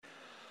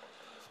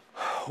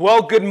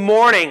Well, good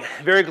morning.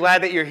 Very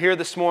glad that you're here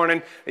this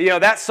morning. You know,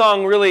 that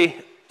song really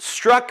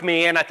struck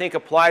me and I think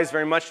applies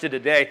very much to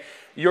today.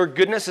 Your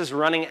goodness is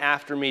running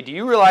after me. Do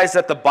you realize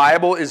that the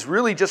Bible is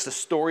really just a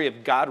story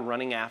of God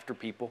running after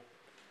people?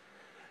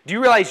 Do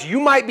you realize you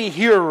might be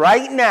here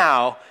right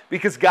now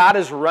because God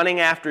is running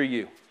after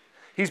you?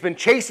 He's been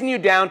chasing you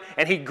down,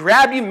 and he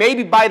grabbed you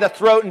maybe by the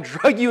throat and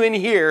drug you in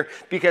here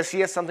because he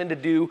has something to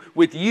do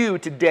with you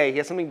today. He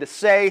has something to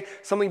say,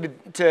 something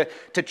to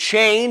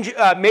change.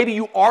 Maybe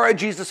you are a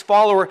Jesus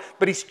follower,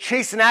 but he's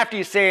chasing after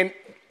you saying,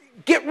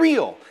 get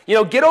real. You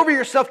know, get over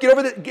yourself.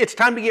 It's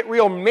time to get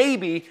real.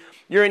 Maybe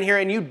you're in here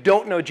and you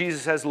don't know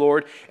Jesus as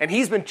Lord, and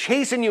he's been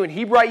chasing you, and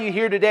he brought you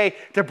here today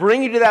to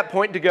bring you to that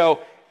point to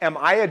go, am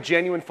I a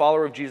genuine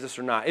follower of Jesus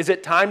or not? Is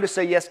it time to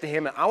say yes to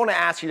him? And I want to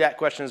ask you that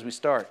question as we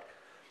start.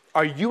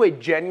 Are you a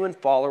genuine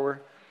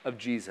follower of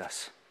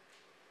Jesus?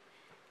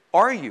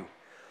 Are you?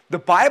 The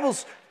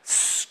Bible's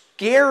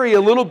scary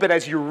a little bit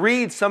as you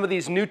read some of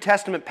these New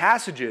Testament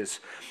passages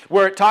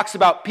where it talks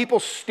about people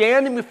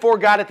standing before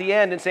God at the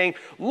end and saying,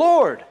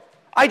 Lord,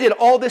 I did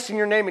all this in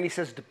your name. And he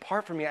says,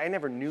 depart from me, I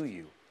never knew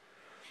you.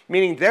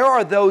 Meaning there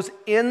are those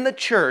in the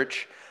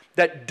church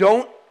that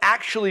don't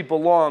actually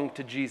belong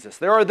to Jesus.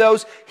 There are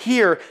those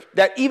here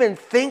that even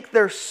think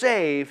they're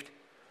saved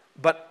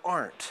but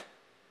aren't.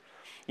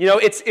 You know,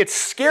 it's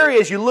scary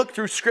as you look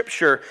through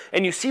Scripture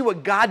and you see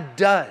what God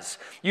does.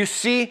 You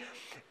see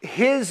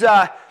his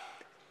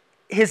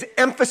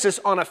emphasis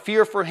on a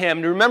fear for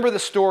him. Remember the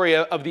story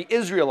of the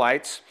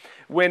Israelites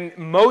when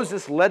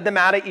Moses led them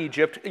out of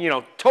Egypt. You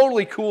know,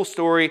 totally cool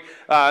story.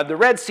 The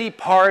Red Sea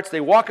parts.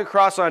 They walk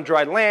across on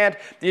dry land.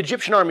 The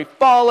Egyptian army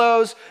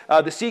follows.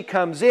 The sea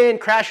comes in,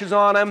 crashes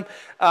on them.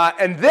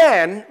 And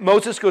then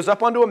Moses goes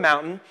up onto a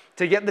mountain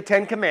to get the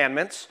 10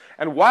 Commandments.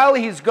 And while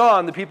he's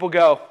gone, the people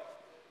go,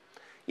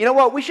 you know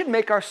what, we should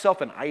make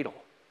ourselves an idol.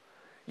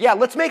 Yeah,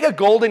 let's make a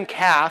golden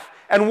calf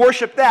and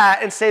worship that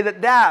and say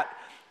that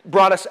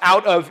brought us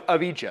out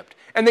of Egypt.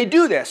 And they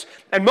do this.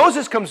 And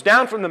Moses comes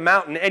down from the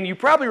mountain, and you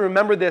probably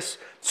remember this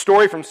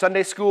story from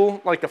Sunday school,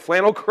 like the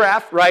flannel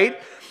graph,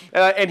 right?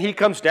 And he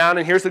comes down,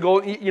 and here's the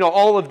gold, you know,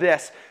 all of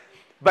this.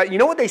 But you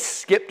know what they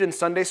skipped in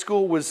Sunday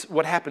school was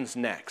what happens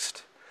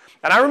next.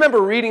 And I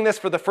remember reading this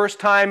for the first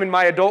time in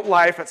my adult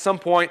life at some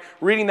point,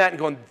 reading that and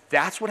going,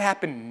 that's what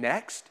happened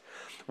next?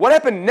 What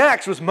happened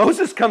next was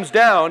Moses comes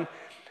down,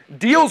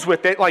 deals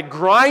with it, like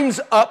grinds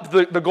up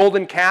the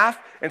golden calf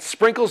and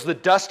sprinkles the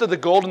dust of the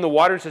gold in the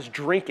water and says,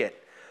 drink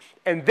it.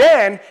 And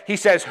then he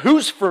says,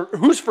 who's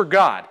for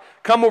God?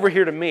 Come over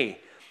here to me.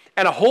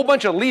 And a whole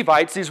bunch of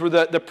Levites, these were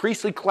the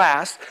priestly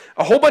class,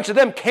 a whole bunch of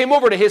them came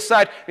over to his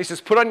side. And he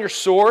says, put on your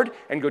sword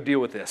and go deal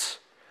with this.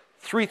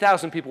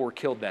 3,000 people were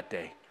killed that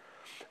day.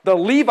 The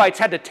Levites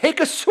had to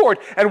take a sword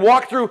and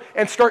walk through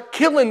and start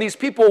killing these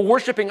people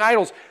worshiping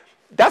idols.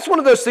 That's one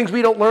of those things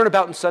we don't learn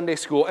about in Sunday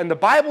school. And the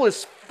Bible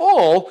is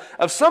full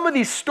of some of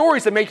these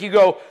stories that make you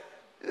go,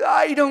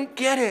 I don't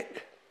get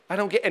it. I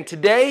don't get it. And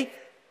today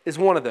is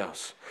one of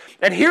those.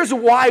 And here's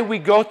why we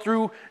go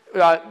through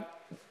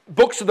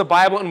books of the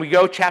Bible and we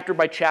go chapter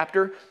by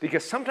chapter.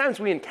 Because sometimes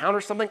we encounter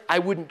something I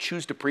wouldn't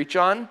choose to preach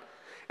on.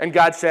 And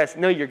God says,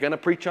 no, you're going to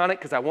preach on it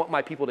because I want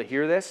my people to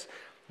hear this.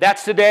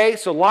 That's today,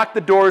 so lock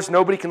the doors.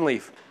 Nobody can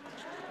leave.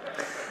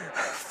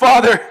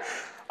 Father,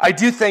 I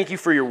do thank you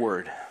for your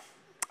word.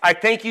 I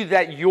thank you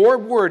that your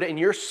word and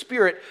your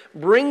spirit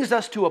brings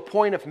us to a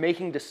point of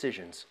making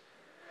decisions.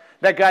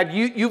 That God,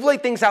 you've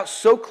laid things out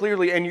so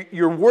clearly and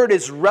your word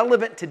is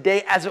relevant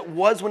today as it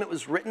was when it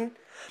was written.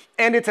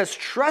 And it's as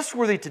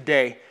trustworthy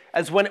today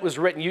as when it was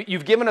written.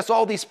 You've given us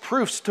all these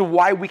proofs to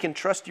why we can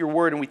trust your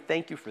word, and we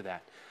thank you for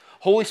that.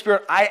 Holy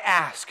Spirit, I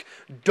ask,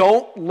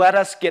 don't let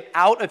us get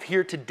out of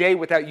here today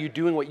without you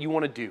doing what you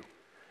want to do.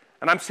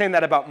 And I'm saying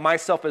that about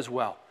myself as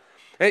well.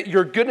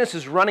 Your goodness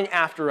is running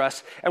after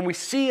us, and we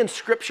see in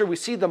Scripture, we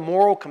see the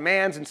moral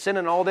commands and sin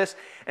and all this,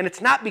 and it's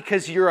not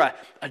because you're a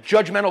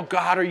judgmental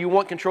God or you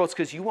want control, it's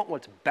because you want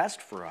what's best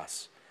for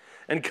us.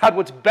 And God,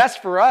 what's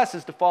best for us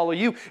is to follow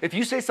you. If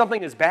you say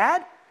something is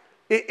bad,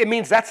 it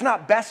means that's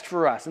not best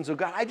for us. And so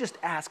God, I just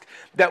ask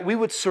that we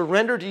would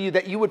surrender to you,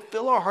 that you would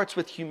fill our hearts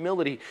with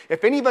humility.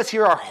 If any of us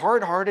here are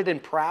hard-hearted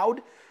and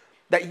proud,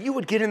 that you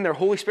would get in there,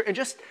 Holy Spirit, and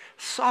just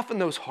soften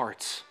those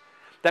hearts.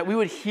 That we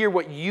would hear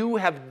what you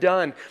have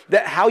done,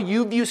 that how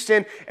you view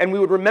sin, and we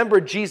would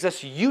remember,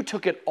 Jesus, you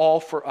took it all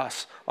for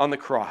us on the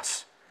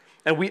cross.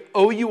 And we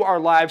owe you our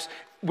lives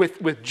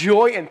with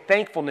joy and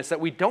thankfulness that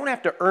we don't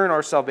have to earn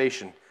our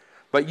salvation,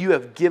 but you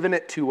have given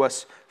it to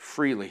us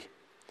freely.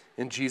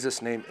 In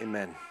Jesus' name,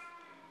 amen.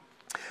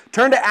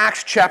 Turn to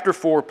Acts chapter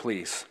 4,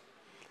 please.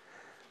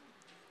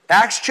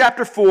 Acts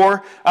chapter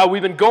 4,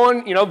 we've been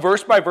going,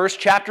 verse by verse,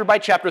 chapter by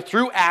chapter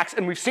through Acts,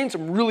 and we've seen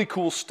some really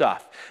cool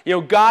stuff.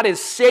 God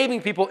is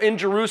saving people in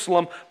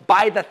Jerusalem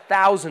by the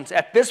thousands.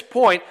 At this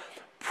point,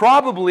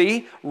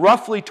 probably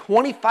roughly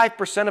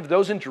 25% of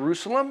those in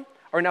Jerusalem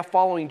are now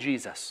following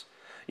Jesus.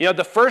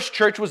 The first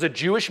church was a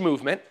Jewish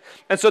movement,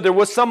 and so there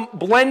was some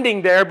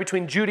blending there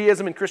between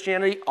Judaism and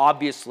Christianity,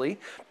 obviously.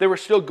 They were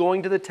still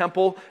going to the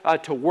temple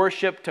to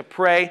worship, to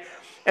pray.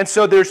 And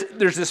so there's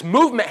this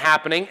movement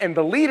happening, and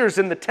the leaders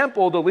in the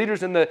temple, the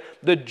leaders in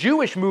the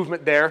Jewish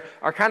movement there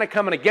are kind of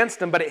coming against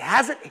them, but it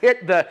hasn't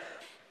hit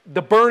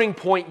the burning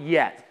point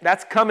yet.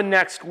 That's coming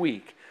next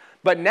week.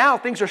 But now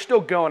things are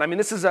still going. I mean,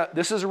 this is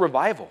a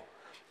revival.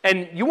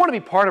 And you want to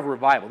be part of a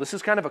revival. This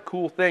is kind of a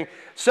cool thing.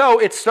 So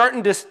it's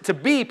starting to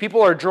be,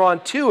 people are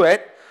drawn to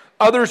it,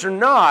 others are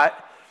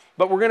not,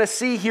 but we're going to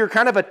see here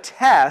kind of a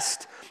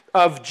test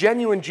of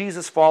genuine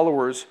Jesus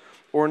followers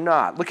or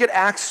not. Look at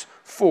Acts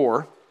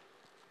 4.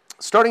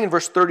 Starting in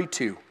verse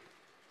 32.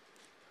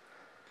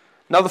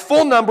 Now the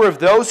full number of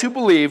those who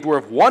believed were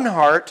of one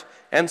heart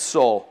and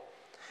soul.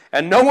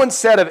 And no one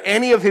said of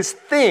any of his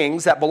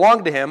things that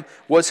belonged to him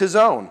was his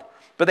own,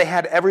 but they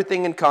had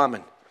everything in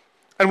common.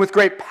 And with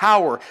great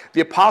power,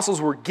 the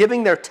apostles were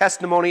giving their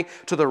testimony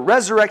to the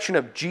resurrection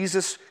of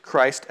Jesus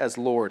Christ as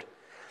Lord.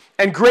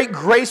 And great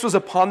grace was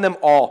upon them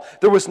all.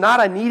 There was not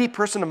a needy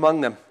person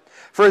among them.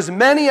 For as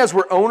many as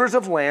were owners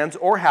of lands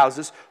or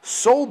houses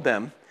sold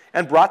them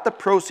and brought the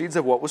proceeds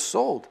of what was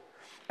sold,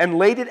 and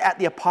laid it at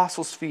the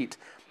apostles' feet,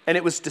 and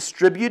it was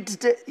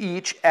distributed to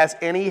each as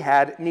any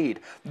had need.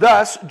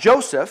 Thus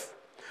Joseph,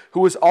 who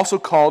was also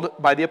called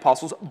by the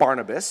apostles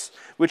Barnabas,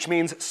 which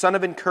means son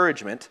of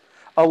encouragement,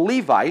 a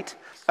Levite,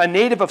 a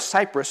native of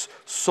Cyprus,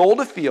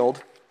 sold a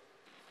field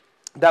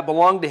that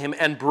belonged to him,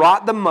 and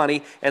brought the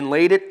money and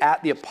laid it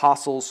at the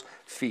apostles'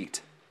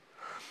 feet.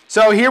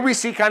 So here we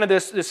see kind of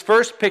this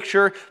first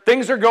picture.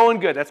 Things are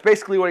going good. That's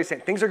basically what he's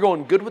saying. Things are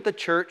going good with the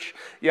church.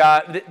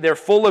 Yeah, they're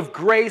full of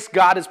grace.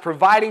 God is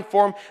providing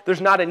for them.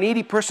 There's not a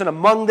needy person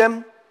among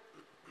them.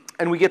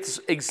 And we get this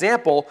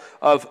example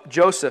of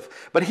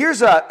Joseph. But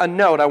here's a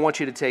note I want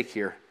you to take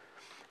here.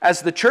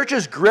 As the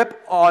church's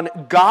grip on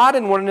God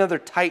and one another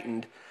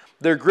tightened,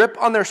 their grip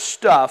on their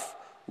stuff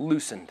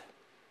loosened.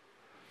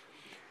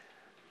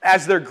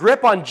 As their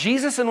grip on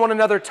Jesus and one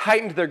another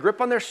tightened, their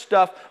grip on their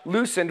stuff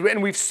loosened.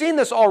 And we've seen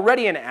this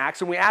already in Acts,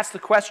 and we asked the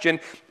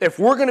question, if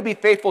we're going to be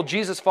faithful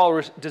Jesus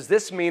followers, does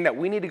this mean that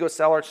we need to go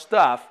sell our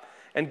stuff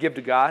and give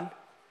to God?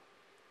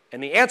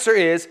 And the answer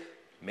is,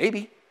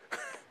 maybe.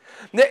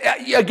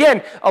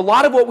 Again, a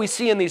lot of what we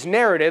see in these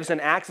narratives,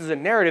 and Acts as a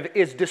narrative,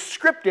 is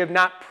descriptive,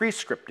 not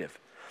prescriptive.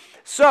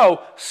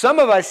 So some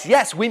of us,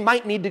 yes, we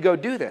might need to go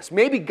do this.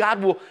 Maybe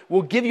God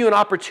will give you an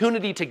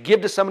opportunity to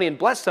give to somebody and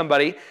bless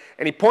somebody,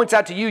 and he points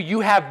out to you,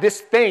 you have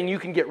this thing you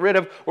can get rid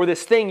of, or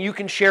this thing you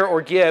can share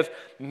or give.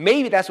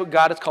 Maybe that's what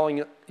God is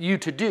calling you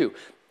to do.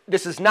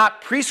 This is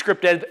not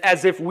prescriptive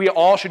as if we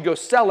all should go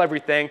sell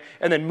everything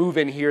and then move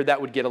in here.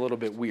 That would get a little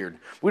bit weird.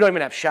 We don't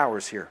even have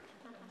showers here.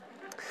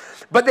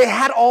 But they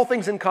had all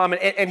things in common,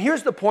 and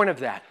here's the point of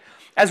that.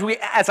 As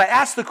I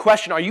ask the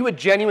question, are you a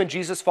genuine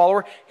Jesus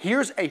follower?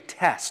 Here's a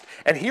test.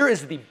 And here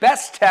is the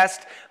best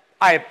test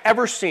I have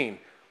ever seen.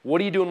 What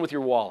are you doing with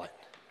your wallet?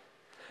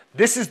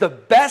 This is the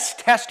best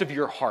test of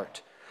your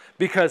heart.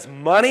 Because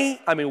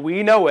money, I mean,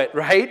 we know it,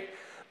 right?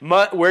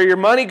 Where your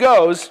money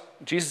goes,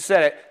 Jesus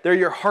said it, there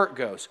your heart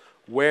goes.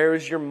 Where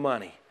is your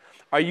money?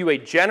 Are you a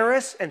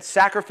generous and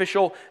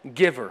sacrificial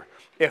giver?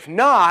 If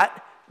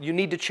not, you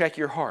need to check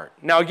your heart.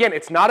 Now again,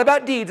 it's not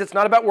about deeds, it's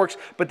not about works,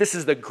 but this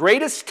is the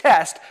greatest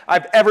test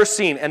I've ever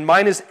seen, and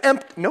mine is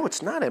empty. No,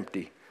 it's not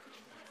empty.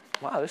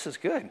 Wow, this is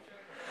good.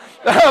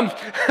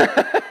 But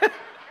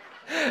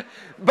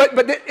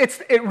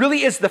it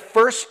really is the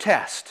first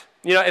test.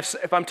 You know,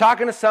 if I'm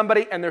talking to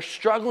somebody and they're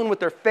struggling with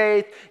their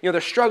faith, you know,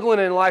 they're struggling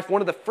in life,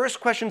 one of the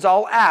first questions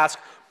I'll ask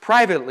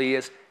privately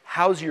is,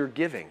 how's your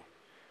giving?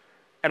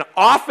 And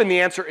often the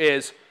answer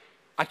is,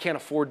 I can't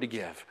afford to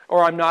give,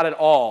 or I'm not at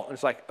all. And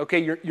it's like, okay,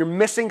 you're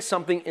missing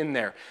something in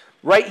there.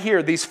 Right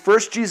here, these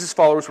first Jesus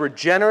followers were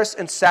generous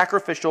and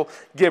sacrificial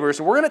givers.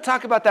 And we're going to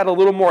talk about that a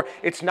little more.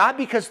 It's not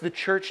because the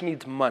church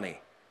needs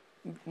money.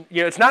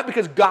 You know, it's not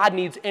because God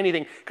needs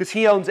anything, because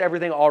he owns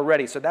everything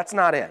already. So that's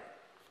not it.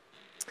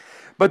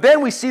 But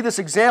then we see this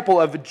example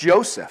of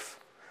Joseph.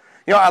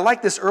 You know, I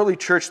like this early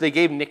church, they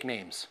gave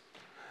nicknames.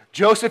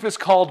 Joseph is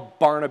called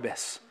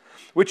Barnabas,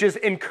 which is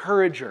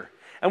encourager.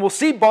 And we'll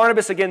see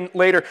Barnabas again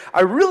later.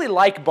 I really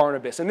like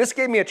Barnabas, and this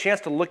gave me a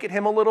chance to look at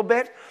him a little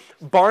bit.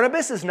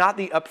 Barnabas is not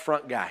the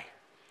upfront guy.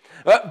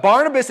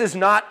 Barnabas is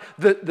not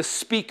the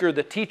speaker,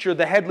 the teacher,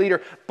 the head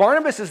leader.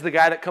 Barnabas is the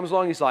guy that comes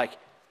along, he's like,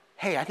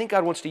 hey, I think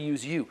God wants to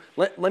use you.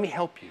 Let me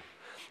help you.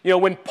 You know,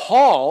 when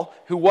Paul,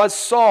 who was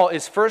Saul,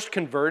 is first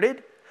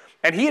converted,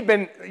 and he had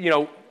been, you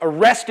know,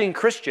 arresting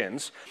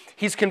Christians,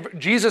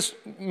 Jesus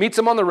meets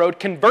him on the road,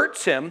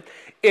 converts him.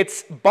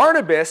 It's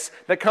Barnabas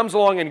that comes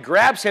along and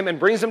grabs him and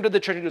brings him to the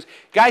church and goes,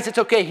 guys, it's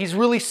okay, he's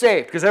really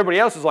saved. Because everybody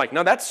else is like,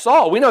 no, that's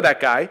Saul. We know that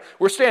guy.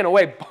 We're staying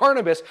away.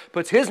 Barnabas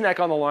puts his neck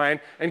on the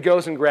line and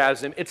goes and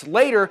grabs him. It's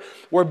later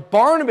where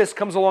Barnabas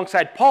comes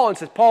alongside Paul and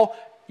says, Paul,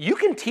 you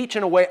can teach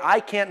in a way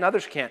I can't and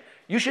others can't.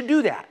 You should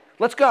do that.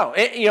 Let's go.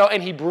 And, you know,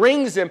 and he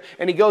brings him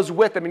and he goes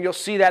with him. And you'll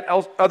see that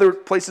other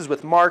places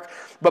with Mark.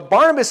 But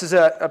Barnabas is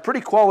a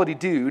pretty quality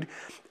dude.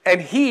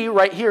 And he,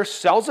 right here,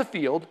 sells a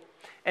field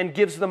and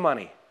gives the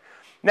money.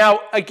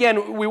 Now,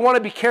 again, we want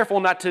to be careful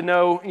not to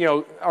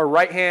know, our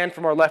right hand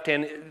from our left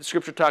hand.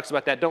 Scripture talks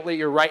about that. Don't let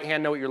your right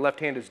hand know what your left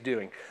hand is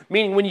doing.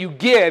 Meaning when you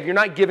give, you're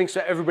not giving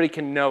so everybody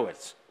can know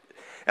it.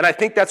 And I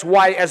think that's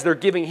why as they're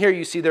giving here,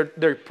 you see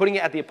they're putting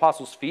it at the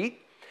apostles' feet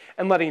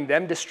and letting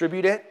them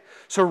distribute it.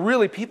 So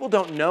really, people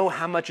don't know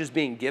how much is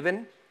being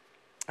given.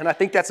 And I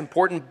think that's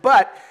important.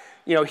 But,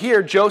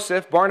 here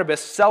Joseph, Barnabas,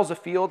 sells a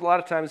field. A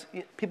lot of times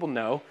people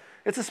know.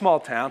 It's a small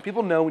town.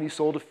 People know when you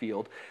sold a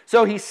field.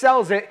 So he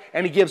sells it,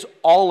 and he gives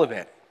all of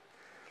it.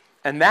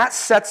 And that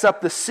sets up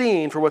the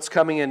scene for what's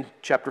coming in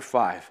chapter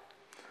 5.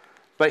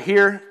 But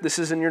here, this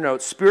is in your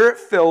notes.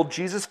 Spirit-filled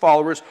Jesus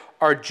followers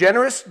are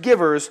generous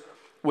givers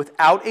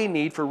without a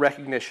need for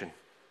recognition.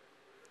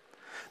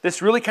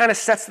 This really kind of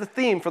sets the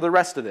theme for the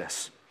rest of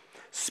this.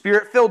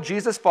 Spirit-filled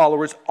Jesus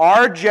followers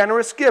are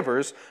generous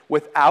givers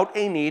without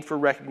a need for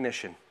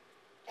recognition.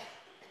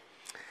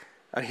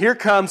 Now here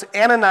comes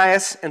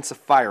Ananias and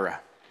Sapphira.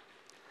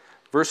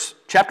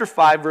 Chapter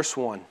 5, verse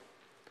 1.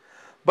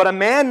 But a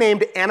man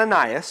named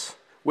Ananias,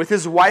 with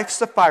his wife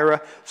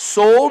Sapphira,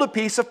 sold a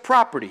piece of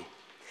property,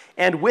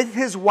 and with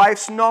his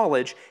wife's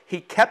knowledge,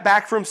 he kept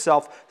back for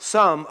himself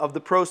some of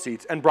the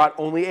proceeds, and brought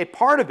only a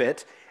part of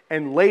it,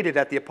 and laid it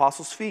at the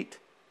apostles' feet.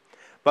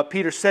 But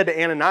Peter said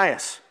to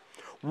Ananias,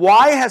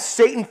 "Why has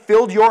Satan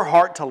filled your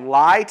heart to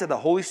lie to the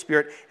Holy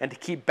Spirit and to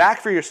keep back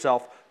for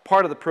yourself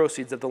part of the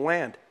proceeds of the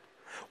land?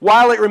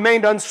 While it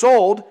remained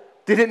unsold,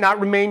 did it not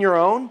remain your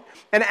own?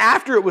 And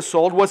after it was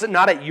sold, was it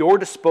not at your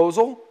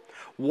disposal?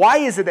 Why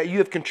is it that you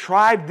have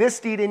contrived this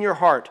deed in your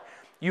heart?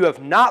 You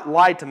have not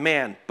lied to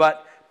man,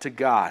 but to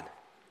God."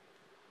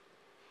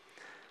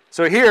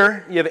 So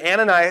here you have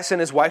Ananias and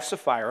his wife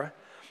Sapphira.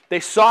 They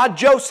saw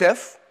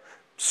Joseph,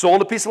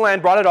 sold a piece of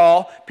land, brought it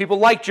all. People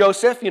like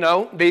Joseph,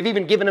 they've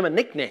even given him a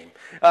nickname.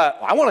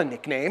 I want a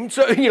nickname.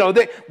 So,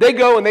 they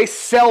go and they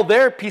sell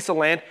their piece of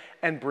land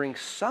and bring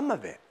some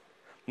of it.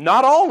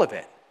 Not all of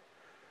it.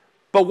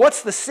 But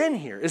what's the sin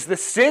here? Is the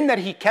sin that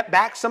he kept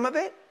back some of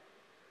it?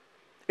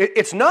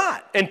 It's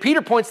not. And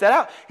Peter points that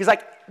out. He's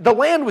like, the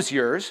land was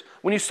yours.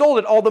 When you sold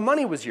it, all the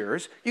money was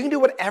yours. You can do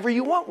whatever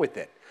you want with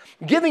it.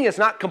 Giving is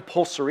not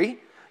compulsory.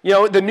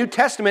 The New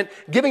Testament,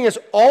 giving is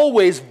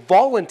always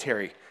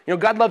voluntary.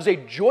 God loves a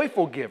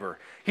joyful giver.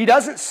 He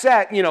doesn't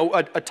set,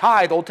 a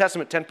tithe, Old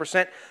Testament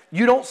 10%.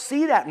 You don't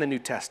see that in the New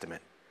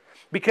Testament.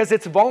 Because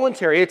it's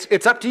voluntary.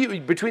 It's up to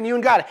you, between you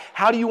and God.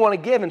 How do you want to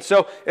give? And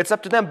so it's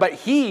up to them. But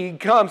he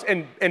comes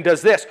and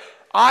does this.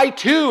 I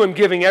too am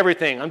giving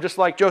everything. I'm just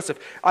like Joseph.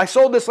 I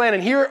sold this land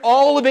and here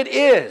all of it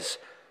is.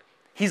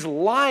 He's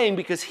lying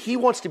because he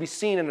wants to be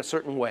seen in a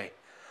certain way.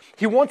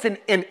 He wants an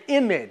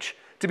image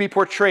to be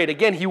portrayed.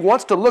 Again, he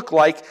wants to look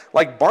like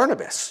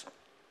Barnabas.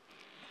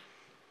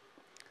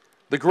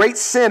 The great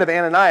sin of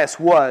Ananias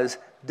was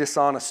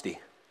dishonesty.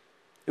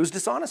 It was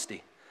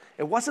dishonesty.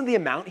 It wasn't the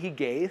amount he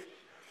gave.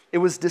 It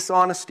was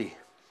dishonesty.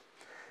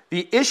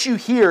 The issue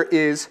here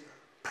is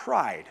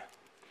pride,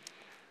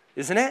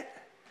 isn't it?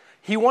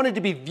 He wanted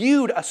to be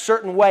viewed a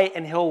certain way,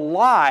 and he'll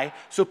lie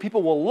so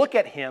people will look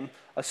at him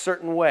a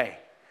certain way.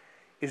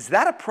 Is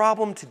that a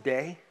problem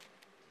today?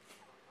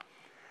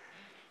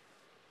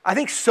 I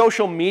think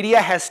social media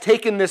has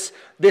taken this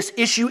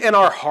issue in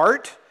our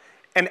heart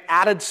and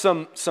added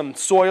some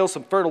soil,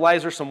 some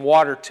fertilizer, some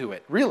water to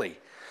it, really.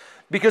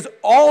 Because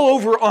all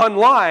over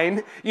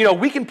online,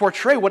 we can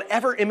portray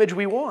whatever image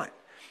we want.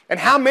 And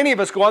how many of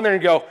us go on there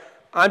and go,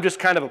 I'm just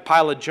kind of a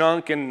pile of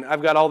junk and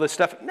I've got all this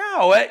stuff.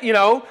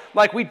 No,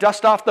 like we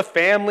dust off the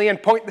family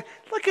and point,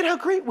 look at how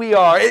great we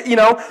are.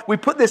 We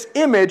put this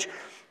image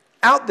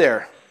out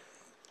there.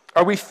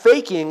 Are we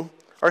faking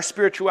our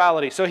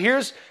spirituality? So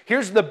here's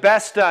the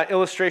best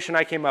illustration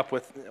I came up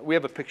with. We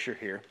have a picture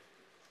here.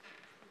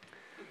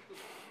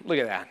 Look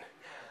at that.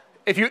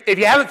 If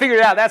you haven't figured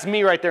it out, that's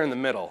me right there in the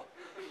middle.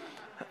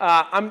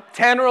 I'm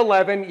 10 or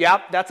 11.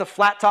 Yep, that's a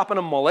flat top and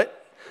a mullet.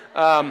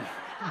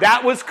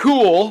 That was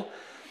cool.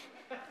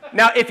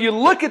 Now, if you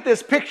look at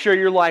this picture,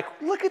 you're like,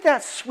 look at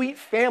that sweet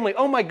family.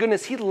 Oh my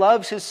goodness, he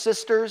loves his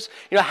sisters.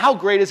 How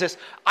great is this?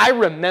 I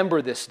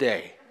remember this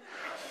day.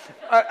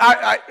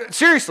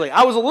 Seriously,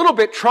 I was a little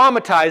bit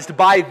traumatized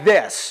by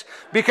this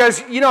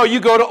because, you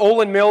go to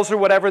Olin Mills or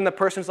whatever and the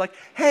person's like,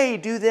 hey,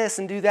 do this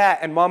and do that.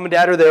 And mom and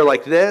dad are there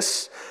like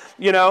this.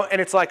 And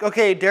it's like,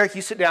 okay, Derek,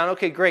 you sit down.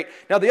 Okay, great.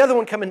 Now the other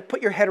one, come and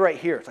put your head right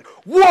here. It's like,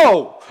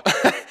 whoa!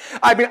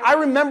 I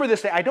remember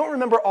this day. I don't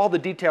remember all the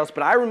details,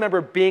 but I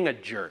remember being a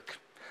jerk.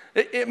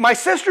 My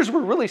sisters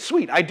were really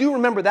sweet. I do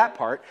remember that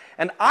part.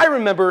 And I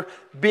remember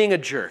being a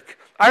jerk.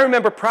 I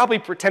remember probably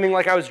pretending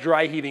like I was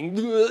dry heaving.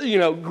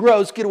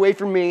 Gross, get away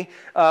from me.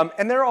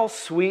 And they're all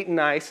sweet and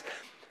nice.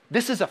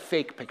 This is a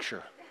fake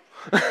picture.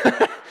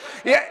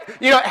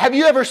 Yeah, have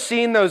you ever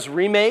seen those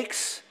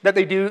remakes that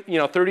they do,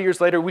 30 years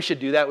later? We should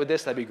do that with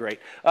this. That'd be great.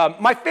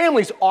 My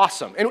family's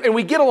awesome, and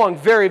we get along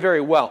very,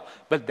 very well.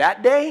 But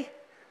that day,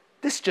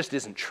 this just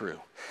isn't true.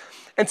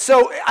 And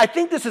so I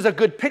think this is a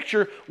good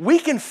picture. We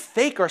can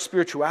fake our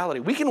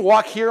spirituality. We can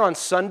walk here on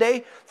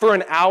Sunday for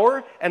an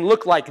hour and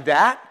look like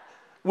that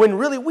when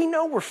really we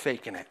know we're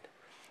faking it.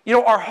 You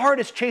know, our heart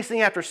is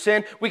chasing after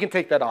sin. We can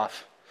take that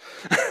off.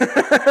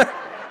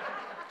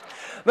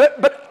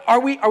 But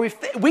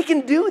we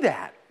can do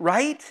that,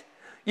 right?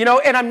 You know,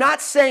 and I'm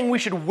not saying we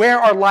should wear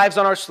our lives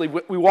on our sleeve.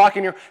 We walk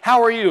in here,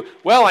 how are you?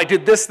 Well, I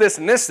did this,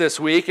 and this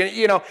week. And,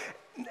 you know,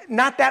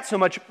 not that so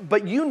much,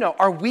 but you know,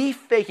 are we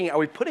faking it? Are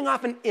we putting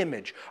off an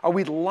image? Are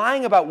we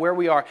lying about where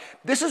we are?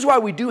 This is why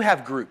we do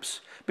have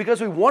groups,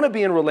 because we want to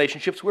be in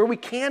relationships where we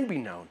can be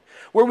known,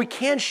 where we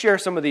can share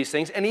some of these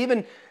things, and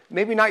even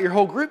maybe not your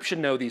whole group should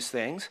know these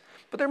things,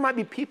 but there might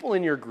be people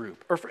in your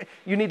group, or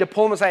you need to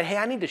pull them aside. Hey,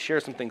 I need to share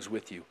some things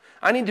with you.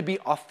 I need to be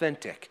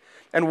authentic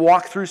and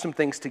walk through some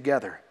things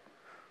together.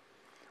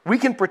 We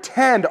can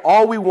pretend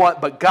all we want,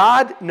 but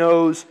God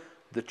knows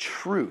the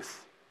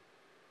truth.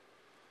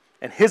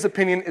 And his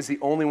opinion is the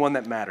only one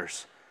that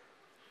matters.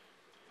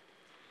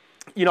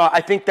 You know, I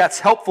think that's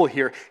helpful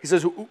here. He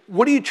says,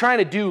 what are you trying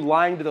to do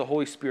lying to the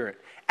Holy Spirit?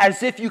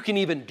 As if you can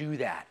even do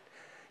that.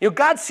 You know,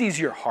 God sees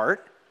your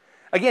heart.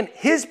 Again,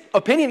 his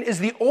opinion is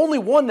the only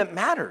one that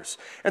matters.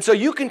 And so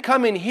you can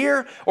come in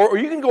here or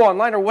you can go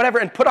online or whatever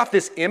and put off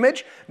this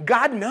image.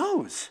 God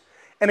knows.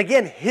 And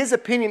again, his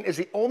opinion is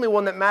the only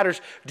one that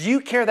matters. Do you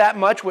care that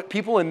much what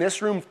people in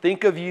this room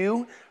think of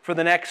you for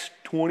the next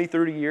 20,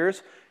 30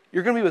 years?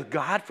 You're going to be with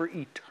God for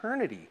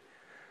eternity.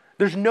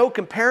 There's no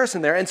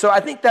comparison there. And so I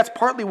think that's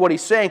partly what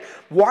he's saying.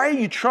 Why are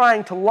you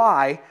trying to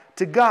lie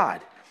to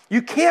God?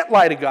 You can't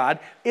lie to God.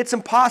 It's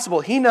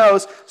impossible. He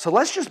knows. So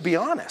let's just be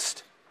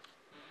honest.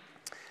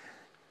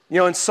 You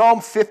know, in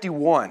Psalm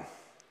 51,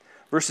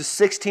 verses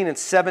 16 and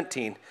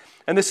 17,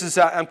 and this is,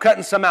 I'm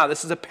cutting some out.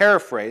 This is a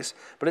paraphrase,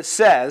 but it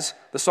says,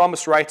 the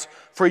psalmist writes,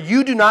 "For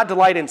you do not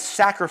delight in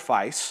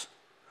sacrifice,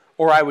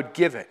 or I would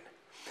give it.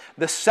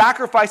 The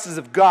sacrifices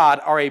of God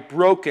are a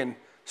broken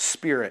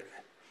spirit."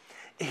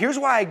 Here's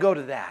why I go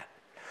to that.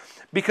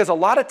 Because a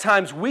lot of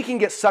times we can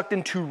get sucked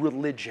into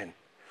religion.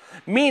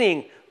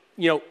 Meaning,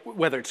 you know,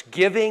 whether it's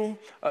giving,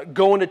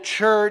 going to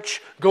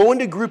church, going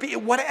to group,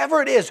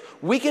 whatever it is,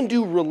 we can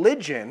do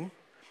religion.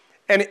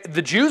 And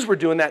the Jews were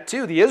doing that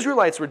too. The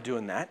Israelites were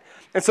doing that.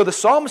 And so the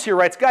psalmist here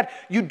writes, God,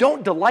 you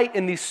don't delight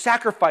in these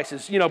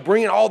sacrifices, you know,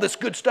 bringing all this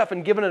good stuff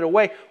and giving it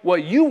away.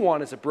 What you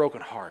want is a broken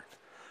heart.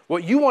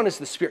 What you want is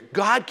the Spirit.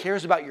 God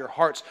cares about your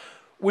hearts,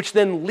 which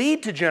then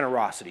lead to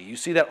generosity. You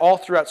see that all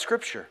throughout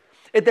Scripture.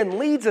 It then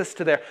leads us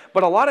to there.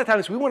 But a lot of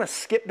times we want to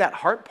skip that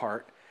heart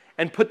part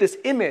and put this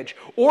image,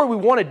 or we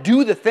want to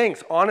do the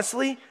things.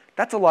 Honestly,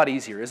 that's a lot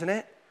easier, isn't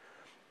it?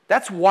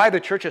 That's why the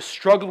church has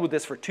struggled with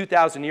this for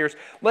 2,000 years.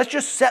 Let's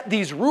just set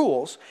these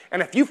rules,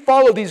 and if you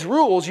follow these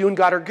rules, you and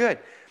God are good.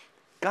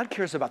 God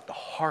cares about the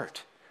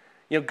heart.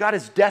 You know, God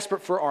is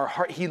desperate for our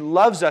heart. He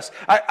loves us.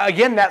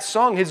 Again, that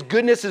song, his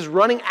goodness is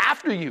running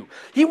after you.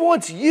 He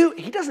wants you.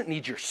 He doesn't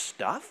need your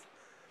stuff.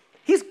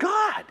 He's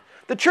God.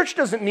 The church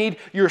doesn't need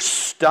your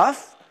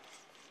stuff.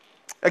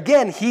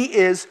 Again, he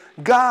is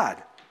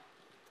God.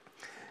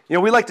 You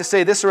know, we like to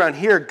say this around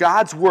here,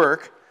 God's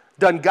work,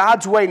 done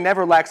God's way,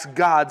 never lacks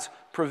God's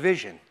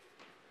provision.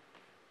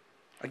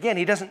 Again,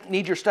 he doesn't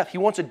need your stuff. He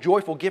wants a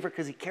joyful giver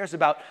because he cares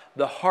about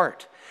the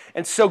heart.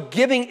 And so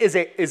giving is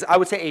I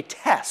would say, a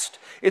test.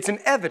 It's an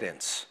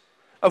evidence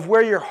of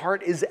where your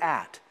heart is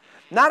at.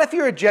 Not if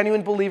you're a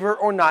genuine believer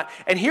or not.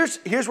 And here's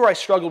where I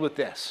struggled with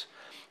this.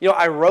 You know,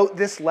 I wrote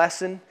this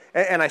lesson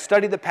and I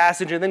studied the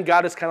passage, and then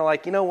God is kind of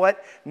like, you know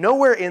what?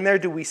 Nowhere in there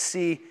do we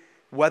see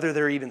whether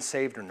they're even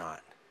saved or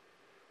not.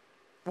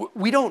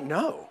 We don't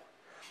know.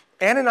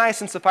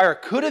 Ananias and Sapphira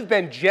could have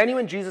been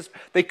genuine Jesus.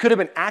 They could have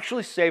been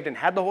actually saved and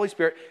had the Holy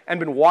Spirit and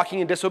been walking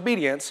in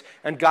disobedience,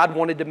 and God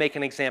wanted to make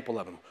an example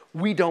of them.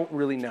 We don't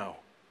really know.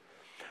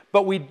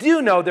 But we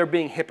do know they're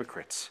being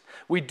hypocrites.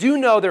 We do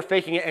know they're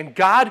faking it, and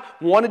God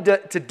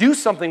wanted to do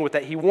something with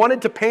that. He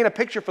wanted to paint a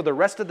picture for the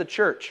rest of the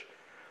church.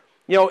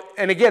 You know,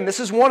 and again, this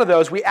is one of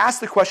those. We ask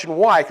the question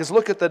why, because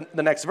look at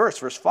the next verse,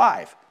 verse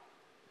 5.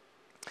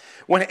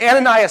 When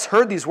Ananias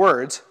heard these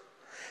words,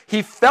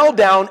 he fell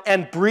down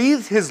and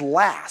breathed his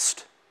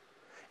last,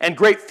 and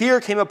great fear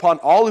came upon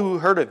all who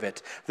heard of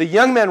it. The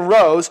young men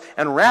rose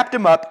and wrapped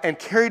him up and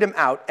carried him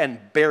out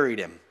and buried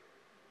him.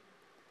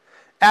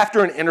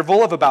 After an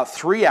interval of about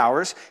 3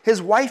 hours,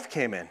 his wife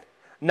came in,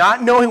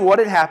 not knowing what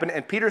had happened,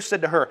 and Peter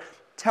said to her,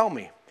 "Tell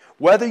me,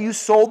 whether you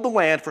sold the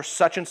land for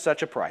such and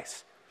such a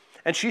price."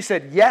 And she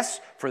said, "Yes,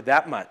 for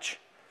that much."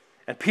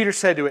 And Peter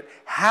said to it,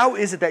 "How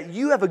is it that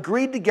you have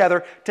agreed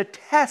together to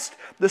test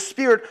the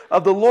Spirit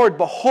of the Lord?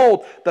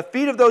 Behold, the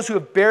feet of those who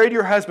have buried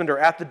your husband are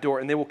at the door,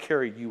 and they will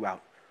carry you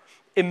out."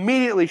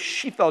 Immediately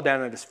she fell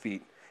down at his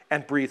feet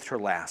and breathed her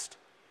last.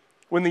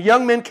 When the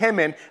young men came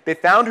in, they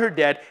found her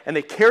dead, and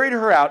they carried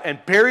her out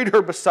and buried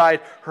her beside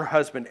her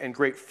husband. And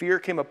great fear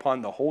came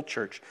upon the whole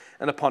church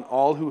and upon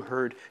all who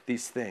heard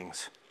these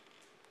things.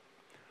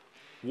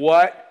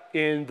 What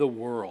in the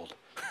world?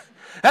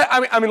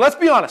 I mean, let's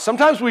be honest.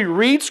 Sometimes we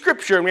read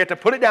Scripture and we have to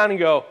put it down and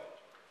go,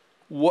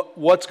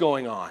 what's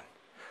going on?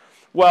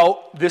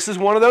 Well, this is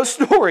one of those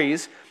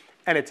stories,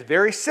 and it's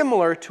very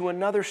similar to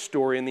another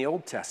story in the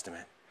Old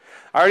Testament.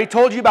 I already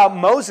told you about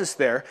Moses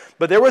there,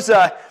 but there was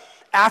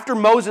after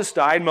Moses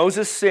died,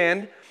 Moses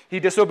sinned, He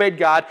disobeyed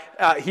God.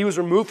 He was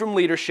removed from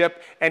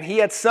leadership, and he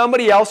had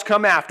somebody else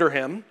come after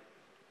him.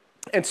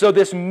 And so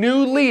this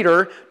new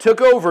leader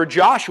took over,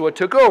 Joshua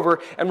took over,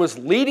 and was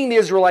leading the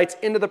Israelites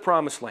into the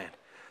promised land.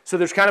 So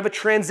there's kind of a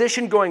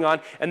transition going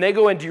on, and they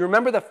go in. Do you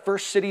remember the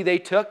first city they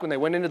took when they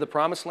went into the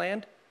promised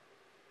land?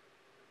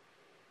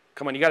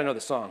 Come on, you got to know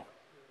the song.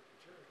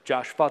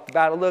 Josh fought the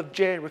battle of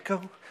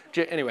Jericho.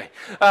 Anyway,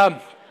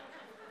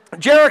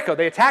 Jericho.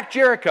 They attacked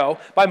Jericho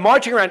by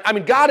marching around. I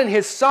mean, God in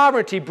his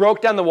sovereignty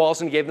broke down the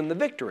walls and gave them the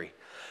victory.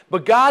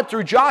 But God,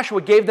 through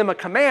Joshua, gave them a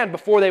command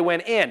before they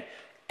went in.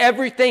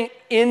 Everything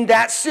in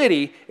that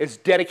city is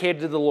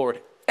dedicated to the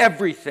Lord.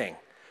 Everything.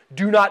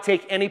 Do not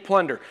take any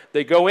plunder.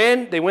 They go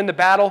in, they win the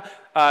battle,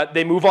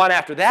 they move on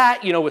after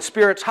that. With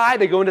spirits high,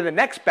 they go into the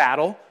next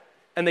battle,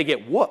 and they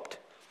get whooped.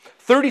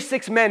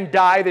 36 men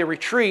die, they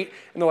retreat,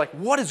 and they're like,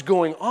 what is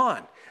going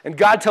on? And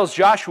God tells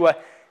Joshua,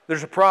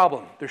 there's a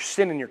problem. There's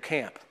sin in your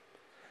camp.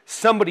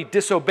 Somebody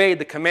disobeyed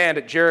the command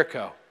at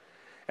Jericho.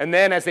 And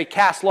then as they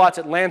cast lots,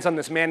 it lands on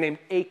this man named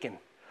Achan,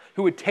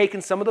 who had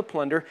taken some of the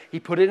plunder. He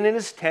put it in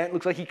his tent.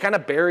 Looks like he kind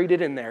of buried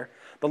it in there.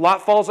 The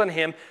lot falls on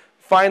him.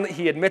 Finally,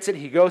 he admits it.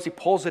 He goes, he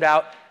pulls it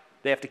out.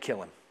 They have to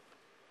kill him.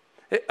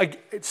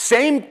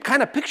 Same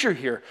kind of picture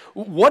here.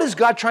 What is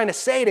God trying to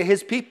say to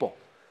his people?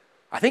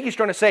 I think he's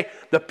trying to say,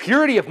 the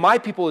purity of my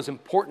people is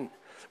important.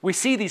 We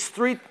see these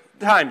 3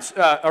 times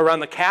around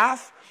the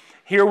calf,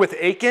 here with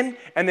Achan,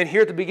 and then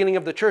here at the beginning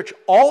of the church.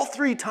 All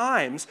 3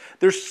 times,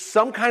 there's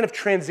some kind of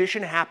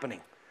transition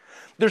happening.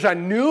 There's a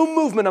new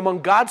movement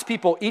among God's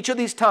people each of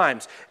these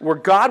times where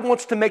God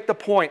wants to make the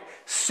point,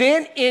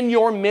 sin in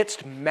your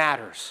midst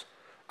matters.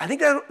 I think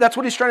that's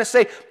what he's trying to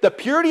say. The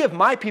purity of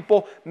my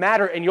people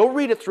matter, and you'll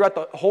read it throughout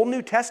the whole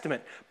New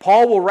Testament.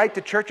 Paul will write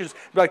to churches,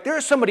 be like, there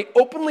is somebody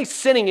openly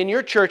sinning in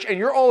your church, and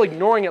you're all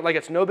ignoring it like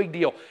it's no big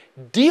deal.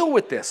 Deal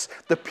with this.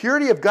 The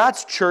purity of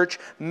God's church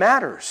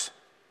matters.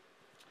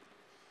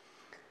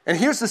 And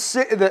here's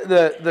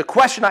the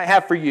question I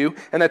have for you,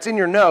 and that's in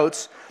your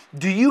notes.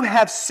 Do you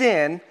have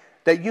sin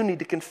that you need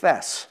to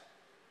confess?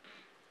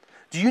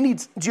 Do you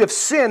have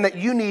sin that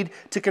you need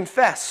to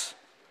confess?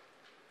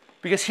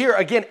 Because here,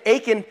 again,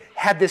 Achan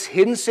had this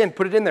hidden sin,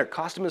 put it in there,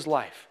 cost him his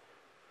life.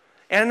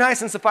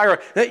 Ananias and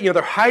Sapphira,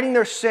 they're hiding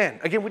their sin.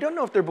 Again, we don't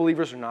know if they're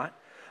believers or not,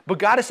 but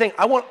God is saying,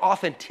 I want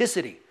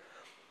authenticity.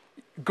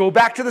 Go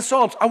back to the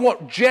Psalms. I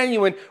want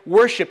genuine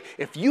worship.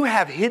 If you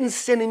have hidden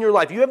sin in your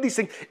life, you have these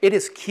things, it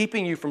is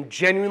keeping you from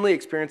genuinely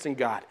experiencing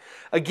God.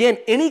 Again,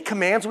 any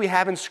commands we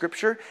have in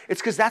Scripture,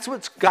 it's because that's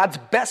what God's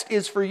best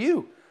is for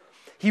you.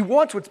 He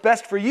wants what's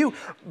best for you.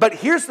 But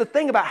here's the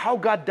thing about how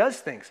God does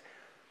things.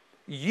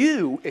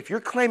 If you're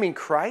claiming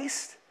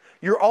Christ,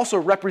 you're also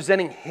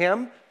representing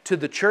him to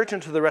the church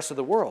and to the rest of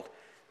the world.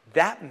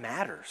 That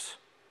matters.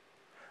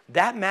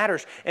 That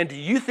matters. And do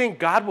you think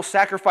God will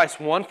sacrifice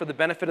one for the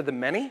benefit of the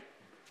many?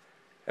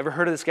 Ever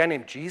heard of this guy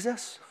named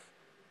Jesus?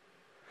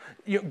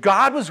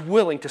 God was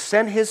willing to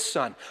send his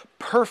son,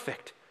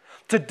 perfect,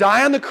 to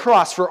die on the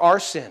cross for our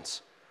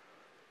sins.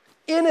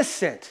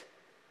 Innocent.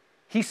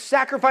 He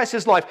sacrificed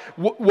his life.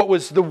 What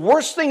was the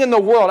worst thing in the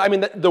world, I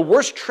mean, the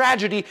worst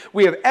tragedy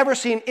we have ever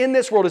seen in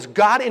this world is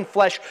God in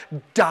flesh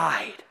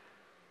died.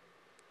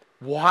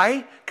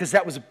 Why? Because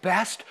that was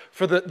best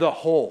for the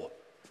whole.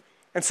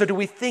 And so do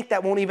we think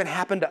that won't even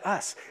happen to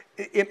us?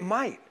 It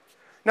might.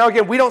 Now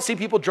again, we don't see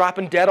people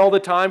dropping dead all the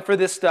time for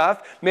this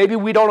stuff. Maybe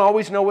we don't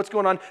always know what's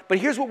going on. But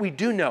here's what we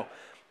do know.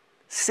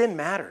 Sin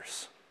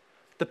matters.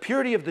 The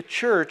purity of the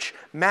church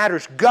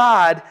matters.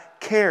 God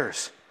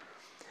cares.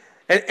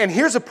 And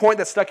here's a point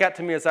that stuck out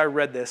to me as I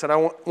read this, and I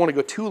don't want to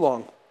go too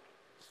long.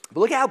 But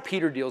look at how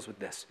Peter deals with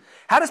this.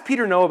 How does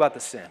Peter know about the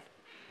sin?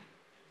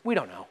 We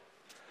don't know.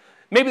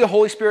 Maybe the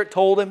Holy Spirit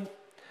told him.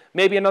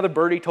 Maybe another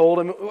birdie told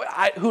him.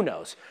 Who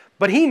knows?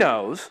 But he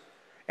knows,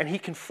 and he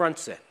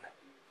confronts it.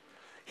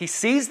 He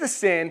sees the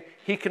sin,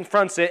 he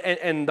confronts it,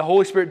 and the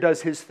Holy Spirit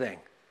does his thing.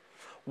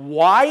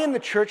 Why in the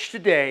church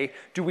today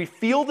do we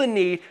feel the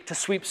need to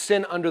sweep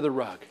sin under the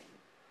rug?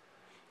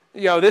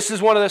 This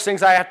is one of those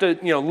things I have to,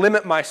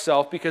 limit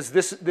myself because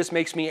this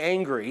makes me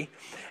angry.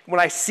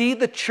 When I see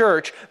the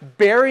church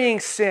burying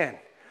sin,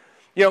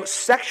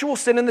 sexual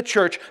sin in the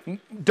church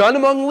done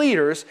among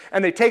leaders,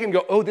 and they take it and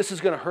go, oh, this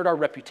is going to hurt our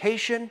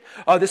reputation.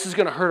 Oh, this is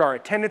going to hurt our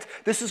attendance.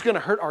 This is going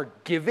to hurt our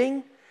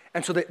giving.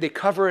 And so they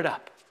cover it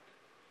up.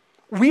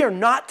 We are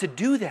not to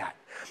do that.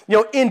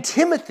 In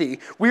Timothy,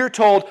 we are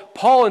told,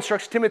 Paul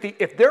instructs Timothy,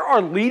 if there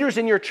are leaders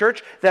in your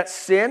church that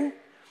sin,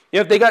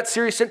 if they got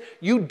serious sin,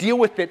 you deal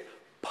with it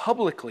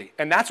publicly.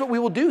 And that's what we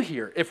will do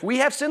here. If we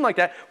have sin like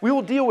that, we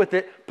will deal with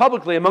it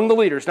publicly among the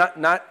leaders,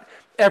 not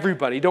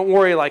everybody. Don't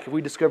worry, like if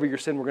we discover your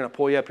sin, we're going to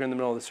pull you up here in the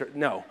middle of the service.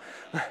 No.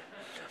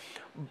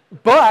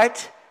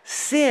 But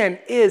sin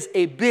is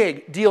a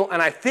big deal.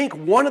 And I think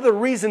one of the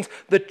reasons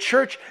the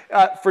church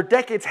for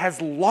decades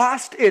has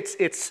lost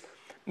its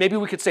maybe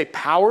we could say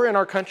power in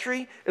our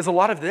country is a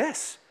lot of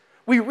this.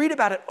 We read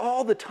about it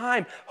all the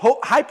time.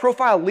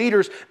 High-profile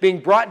leaders being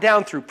brought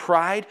down through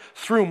pride,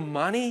 through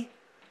money.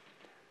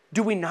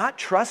 Do we not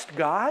trust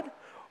God?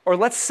 Or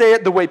let's say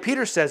it the way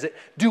Peter says it,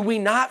 do we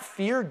not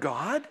fear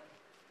God?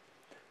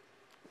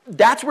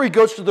 That's where he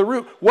goes to the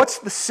root. What's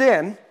the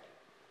sin?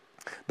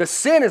 The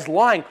sin is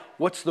lying.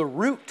 What's the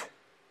root?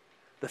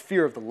 The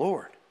fear of the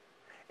Lord.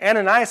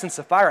 Ananias and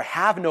Sapphira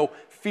have no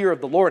fear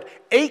of the Lord.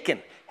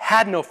 Achan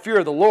had no fear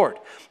of the Lord.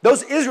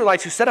 Those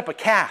Israelites who set up a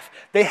calf,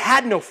 they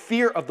had no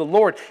fear of the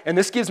Lord. And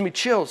this gives me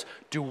chills.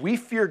 Do we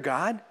fear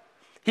God?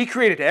 He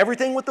created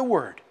everything with the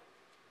word.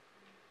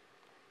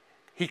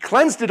 He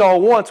cleansed it all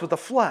once with a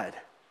flood.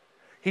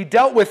 He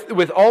dealt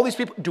with all these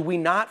people. Do we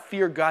not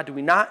fear God? Do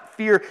we not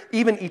fear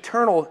even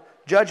eternal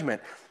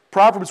judgment?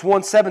 Proverbs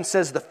 1:7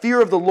 says, the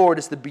fear of the Lord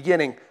is the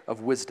beginning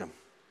of wisdom.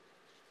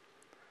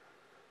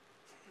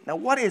 Now,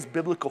 what is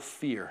biblical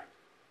fear?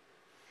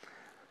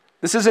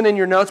 This isn't in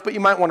your notes, but you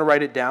might want to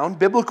write it down.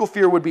 Biblical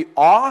fear would be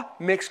awe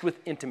mixed with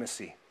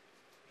intimacy.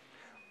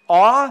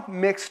 Awe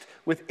mixed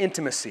with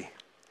intimacy.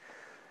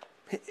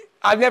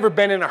 I've never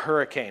been in a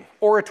hurricane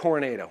or a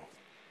tornado,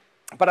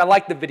 but I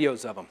like the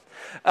videos of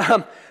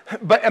them.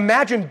 But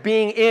imagine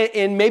being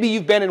in, maybe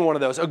you've been in one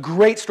of those, a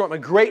great storm, a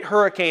great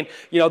hurricane.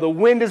 You know, the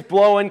wind is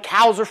blowing,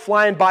 cows are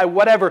flying by,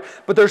 whatever,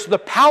 but there's the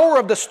power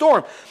of the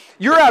storm.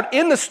 You're out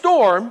in the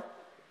storm,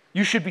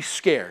 you should be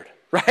scared,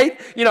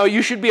 right? You know,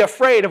 you should be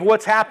afraid of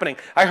what's happening.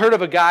 I heard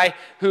of a guy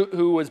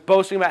who was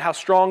boasting about how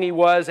strong he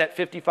was at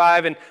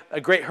 55, and a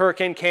great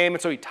hurricane came,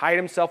 and so he tied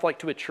himself like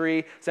to a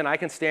tree, saying, I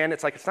can stand.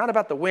 It's like, it's not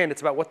about the wind,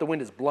 it's about what the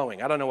wind is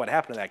blowing. I don't know what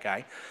happened to that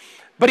guy.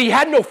 But he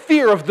had no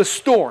fear of the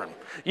storm,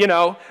 you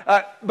know.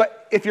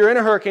 But if you're in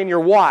a hurricane, you're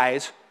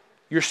wise,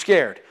 you're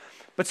scared.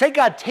 But say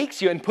God takes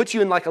you and puts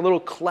you in like a little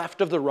cleft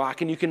of the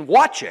rock, and you can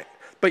watch it,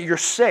 but you're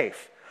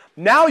safe.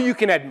 Now you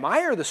can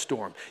admire the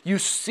storm. You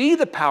see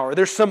the power.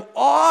 There's some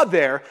awe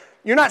there.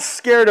 You're not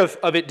scared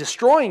of it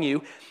destroying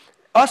you.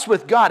 Us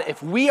with God,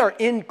 if we are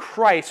in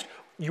Christ,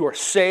 you are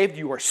saved,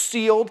 you are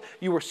sealed,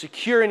 you are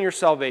secure in your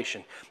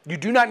salvation. You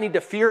do not need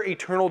to fear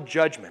eternal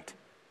judgment.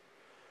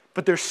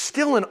 But there's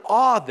still an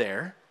awe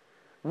there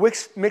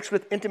mixed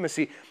with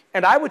intimacy.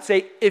 And I would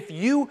say if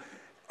you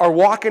are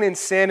walking in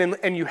sin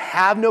and you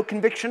have no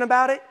conviction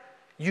about it,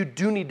 you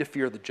do need to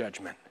fear the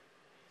judgment.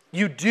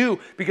 You do,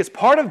 because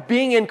part of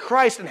being in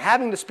Christ and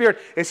having the Spirit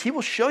is He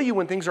will show you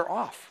when things are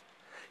off.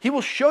 He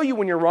will show you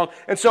when you're wrong.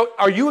 And so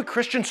are you a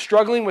Christian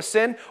struggling with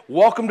sin?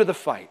 Welcome to the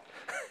fight.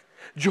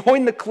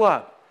 Join the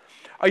club.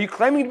 Are you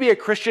claiming to be a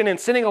Christian and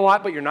sinning a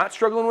lot but you're not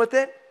struggling with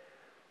it?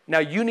 Now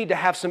you need to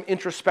have some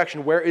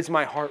introspection. Where is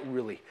my heart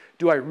really?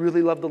 Do I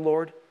really love the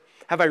Lord?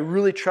 Have I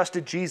really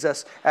trusted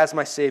Jesus as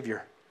my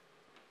Savior?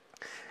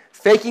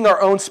 Faking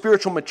our own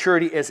spiritual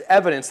maturity is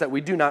evidence that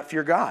we do not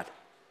fear God.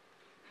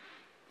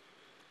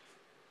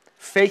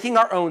 Faking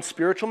our own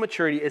spiritual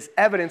maturity is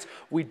evidence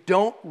we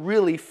don't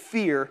really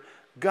fear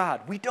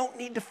God. We don't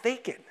need to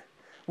fake it.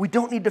 We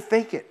don't need to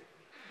fake it.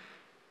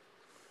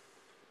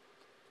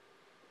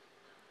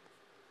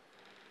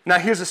 Now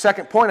here's the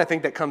second point I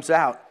think that comes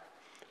out.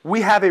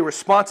 We have a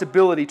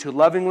responsibility to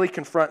lovingly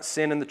confront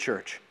sin in the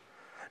church.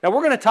 Now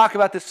we're going to talk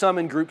about this some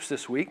in groups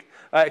this week.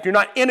 If you're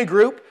not in a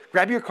group,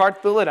 grab your card,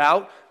 fill it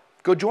out,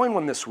 go join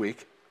one this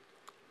week.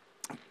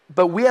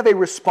 But we have a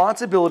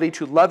responsibility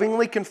to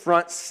lovingly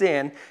confront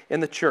sin in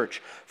the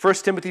church. 1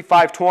 Timothy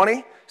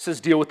 5:20 says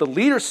deal with the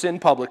leader's sin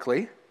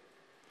publicly.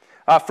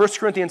 1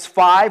 Corinthians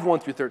 5, 1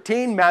 through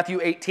 13, Matthew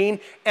 18,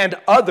 and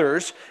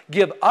others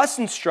give us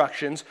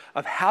instructions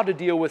of how to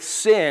deal with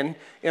sin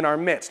in our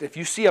midst. If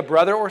you see a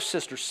brother or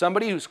sister,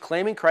 somebody who's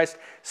claiming Christ,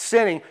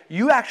 sinning,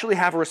 you actually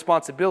have a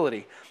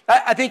responsibility.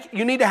 I think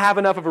you need to have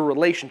enough of a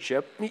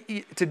relationship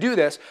to do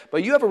this,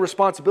 but you have a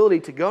responsibility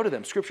to go to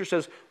them. Scripture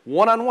says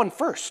one-on-one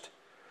first.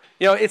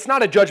 You know, it's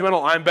not a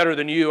judgmental, I'm better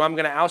than you, I'm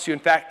going to oust you. In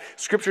fact,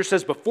 Scripture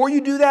says before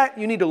you do that,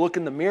 you need to look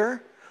in the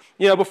mirror.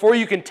 You know, before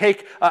you can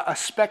take a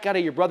speck out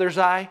of your brother's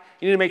eye,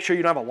 you need to make sure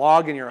you don't have a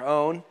log in your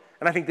own.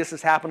 And I think this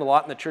has happened a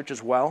lot in the church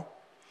as well.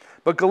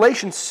 But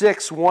Galatians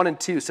 6, 1 and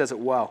 2 says it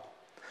well.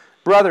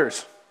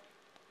 Brothers,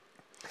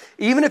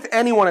 even if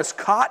anyone is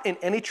caught in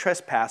any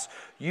trespass,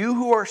 you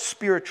who are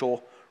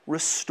spiritual,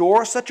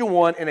 restore such a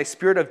one in a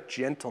spirit of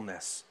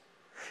gentleness.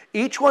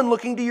 Each one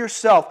looking to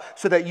yourself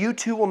so that you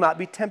too will not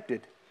be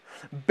tempted.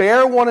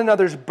 Bear one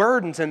another's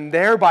burdens and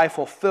thereby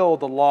fulfill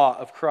the law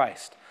of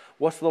Christ.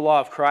 What's the law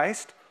of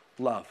Christ?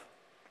 Love.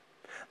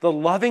 The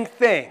loving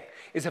thing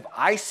is if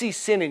I see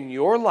sin in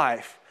your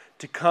life,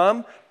 to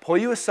come, pull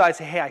you aside,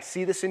 say, hey, I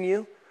see this in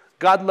you.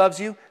 God loves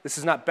you. This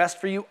is not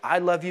best for you. I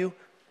love you.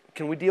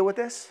 Can we deal with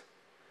this?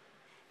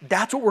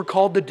 That's what we're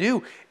called to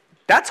do.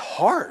 That's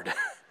hard.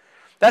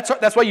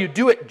 That's why you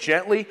do it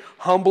gently,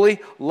 humbly,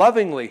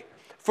 lovingly,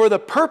 for the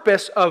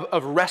purpose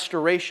of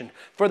restoration,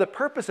 for the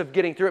purpose of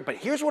getting through it. But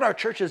here's what our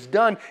church has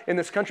done in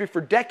this country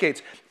for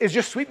decades, is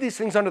just sweep these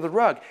things under the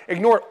rug,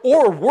 ignore it,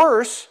 or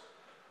worse,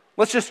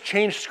 let's just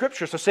change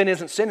Scripture so sin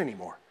isn't sin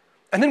anymore.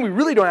 And then we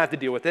really don't have to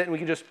deal with it, and we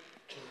can just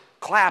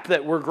clap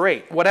that we're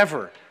great,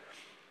 whatever.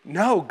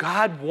 No,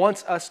 God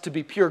wants us to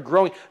be pure,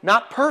 growing,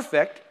 not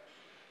perfect.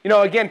 You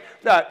know, again,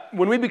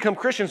 when we become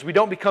Christians, we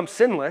don't become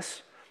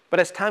sinless, but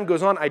as time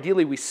goes on,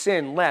 ideally we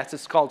sin less.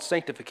 It's called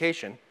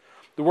sanctification.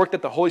 The work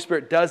that the Holy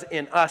Spirit does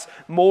in us,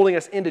 molding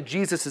us into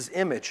Jesus'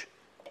 image.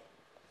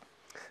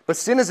 But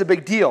sin is a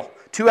big deal.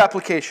 2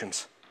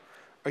 applications.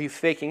 Are you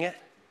faking it?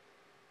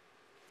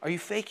 Are you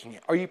faking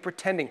it? Are you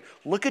pretending?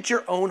 Look at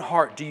your own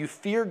heart. Do you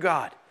fear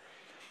God?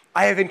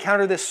 I have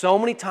encountered this so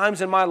many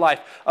times in my life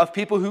of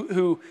people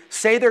who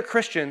say they're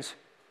Christians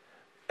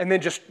and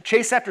then just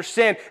chase after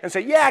sin and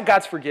say, yeah,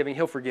 God's forgiving.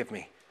 He'll forgive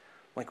me.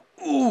 I'm like,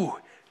 ooh,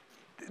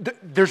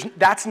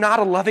 that's not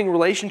a loving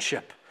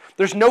relationship.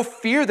 There's no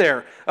fear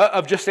there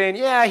of just saying,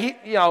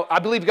 yeah, I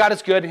believe God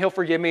is good and he'll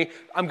forgive me.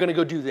 I'm going to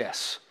go do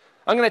this.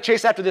 I'm going to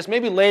chase after this.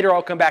 Maybe later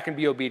I'll come back and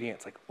be obedient.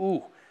 It's like,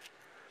 ooh,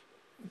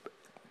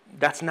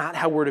 that's not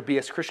how we're to be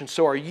as Christians.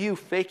 So are you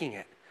faking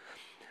it?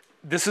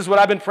 This is what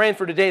I've been praying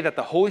for today, that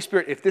the Holy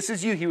Spirit, if this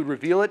is you, he would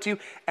reveal it to you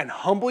and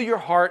humble your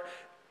heart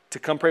to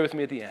come pray with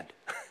me at the end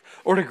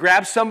or to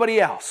grab somebody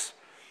else.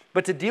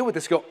 But to deal with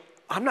this, go,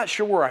 I'm not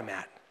sure where I'm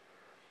at.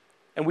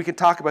 And we can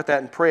talk about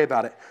that and pray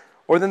about it.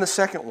 Or then the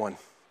second one,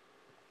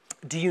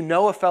 do you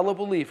know a fellow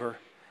believer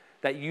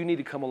that you need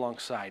to come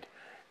alongside?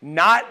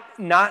 Not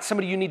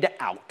somebody you need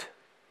to out,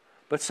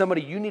 but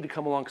somebody you need to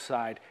come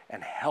alongside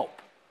and help.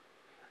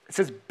 It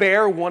says,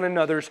 bear one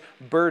another's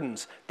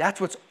burdens. That's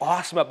what's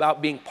awesome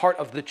about being part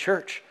of the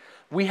church.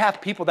 We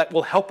have people that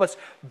will help us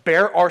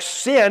bear our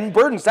sin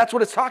burdens. That's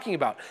what it's talking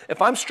about.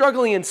 If I'm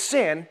struggling in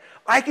sin,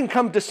 I can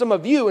come to some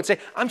of you and say,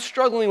 I'm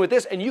struggling with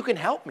this, and you can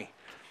help me.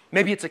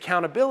 Maybe it's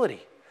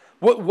accountability.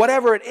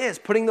 Whatever it is,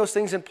 putting those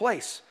things in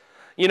place.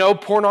 You know,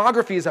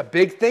 pornography is a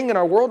big thing in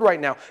our world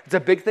right now. It's a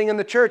big thing in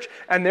the church.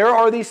 And there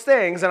are these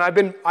things, and I've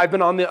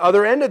been on the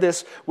other end of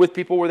this with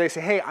people where they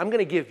say, hey, I'm going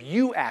to give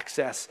you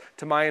access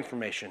to my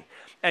information.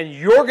 And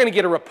you're going to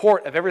get a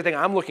report of everything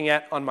I'm looking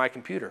at on my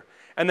computer.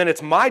 And then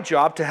it's my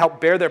job to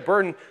help bear their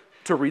burden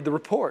to read the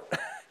report.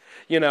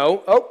 You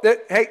know,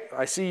 hey,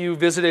 I see you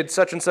visited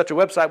such and such a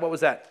website. What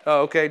was that?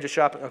 Oh, okay, just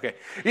shopping. Okay.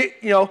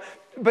 You know,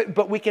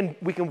 but we can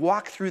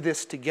walk through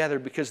this together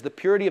because the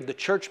purity of the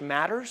church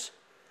matters.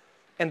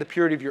 And the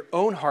purity of your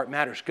own heart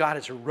matters. God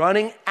is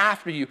running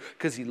after you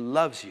because he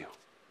loves you.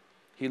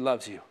 He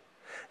loves you.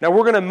 Now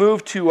we're going to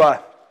move to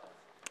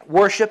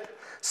worship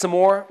some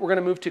more. We're going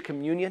to move to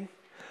communion.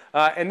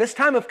 And this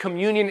time of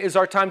communion is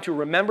our time to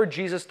remember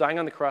Jesus dying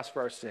on the cross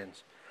for our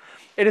sins.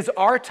 It is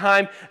our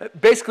time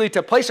basically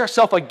to place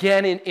ourselves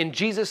again in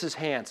Jesus'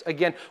 hands.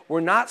 Again, we're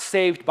not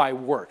saved by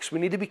works. We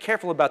need to be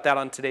careful about that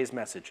on today's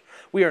message.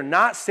 We are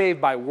not saved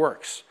by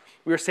works.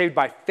 We are saved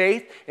by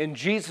faith in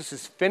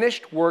Jesus'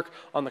 finished work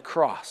on the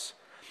cross.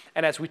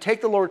 And as we take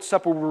the Lord's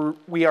Supper,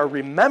 we are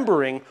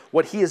remembering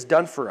what he has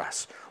done for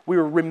us. We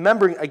are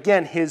remembering,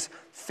 again, his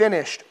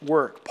finished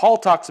work. Paul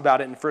talks about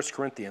it in 1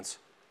 Corinthians.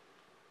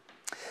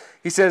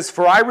 He says,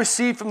 for I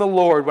received from the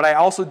Lord what I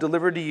also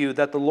delivered to you,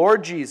 that the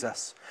Lord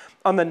Jesus,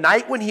 on the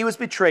night when he was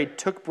betrayed,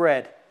 took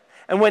bread.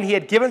 And when he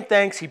had given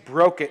thanks, he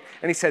broke it.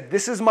 And he said,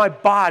 this is my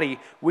body,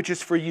 which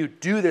is for you.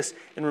 Do this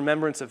in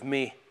remembrance of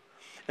me.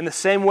 In the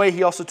same way,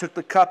 he also took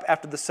the cup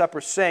after the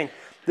supper, saying,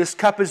 this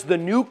cup is the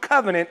new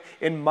covenant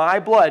in my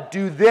blood.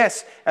 Do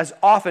this as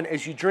often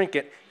as you drink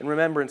it in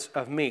remembrance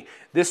of me.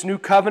 This new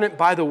covenant,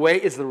 by the way,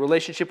 is the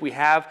relationship we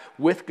have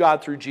with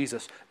God through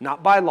Jesus.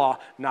 Not by law,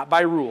 not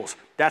by rules.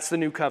 That's the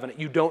new covenant.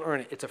 You don't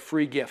earn it. It's a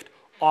free gift.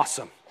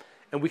 Awesome.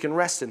 And we can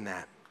rest in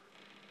that.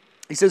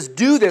 He says,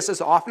 do this as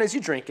often as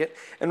you drink it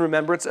in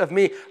remembrance of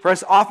me. For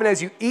as often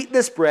as you eat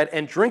this bread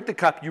and drink the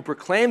cup, you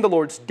proclaim the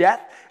Lord's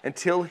death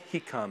until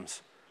he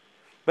comes.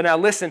 But now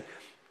listen,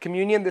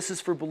 communion, this is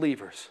for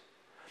believers.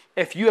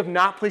 If you have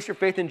not placed your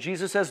faith in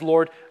Jesus as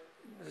Lord,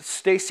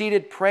 stay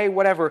seated, pray,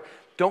 whatever.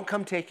 Don't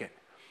come take it.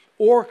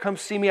 Or come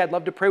see me, I'd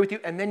love to pray with you,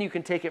 and then you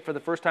can take it for the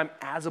first time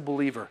as a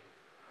believer.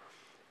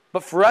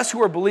 But for us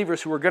who are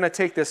believers, who are going to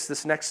take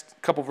this next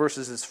couple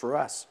verses is for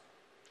us.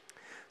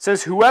 It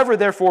says, whoever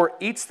therefore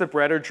eats the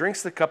bread or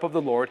drinks the cup of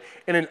the Lord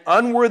in an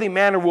unworthy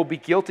manner will be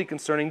guilty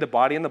concerning the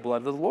body and the blood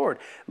of the Lord.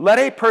 Let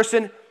a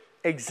person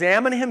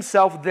examine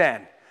himself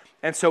then,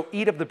 and so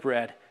eat of the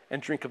bread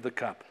and drink of the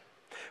cup.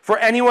 For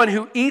anyone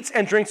who eats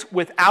and drinks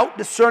without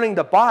discerning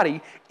the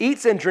body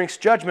eats and drinks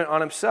judgment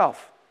on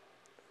himself.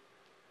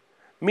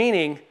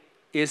 Meaning,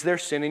 is there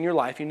sin in your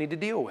life you need to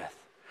deal with?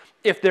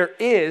 If there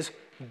is,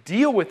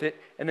 deal with it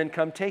and then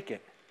come take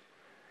it.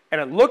 And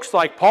it looks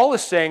like Paul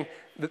is saying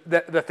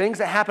that the things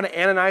that happen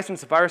to Ananias and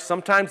Sapphira,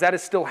 sometimes that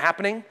is still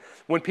happening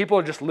when people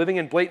are just living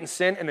in blatant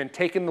sin and then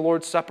taking the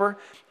Lord's Supper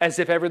as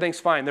if everything's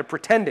fine. They're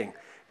pretending.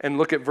 And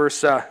look at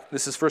verse,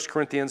 this is 1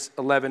 Corinthians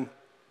 11:30.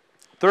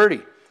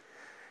 It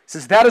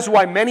says, that is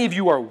why many of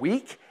you are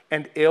weak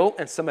and ill,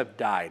 and some have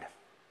died.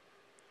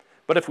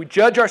 But if we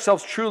judge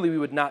ourselves truly, we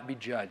would not be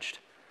judged.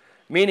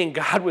 Meaning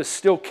God was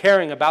still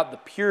caring about the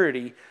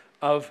purity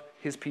of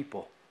his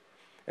people.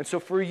 And so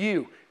for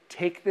you,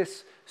 take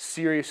this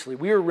seriously.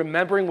 We are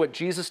remembering what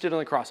Jesus did on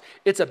the cross.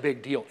 It's a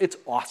big deal. It's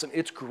awesome.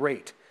 It's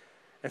great.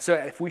 And so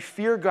if we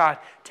fear God,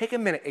 take a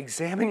minute,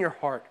 examine your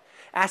heart.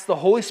 Ask the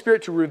Holy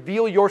Spirit to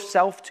reveal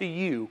yourself to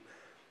you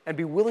and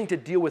be willing to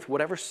deal with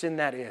whatever sin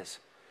that is.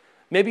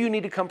 Maybe you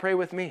need to come pray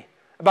with me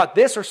about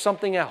this or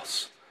something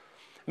else.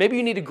 Maybe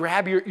you need to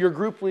grab your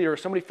group leader or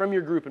somebody from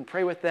your group and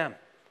pray with them.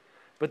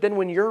 But then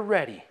when you're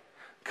ready,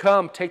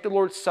 Come, take the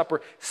Lord's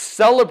Supper,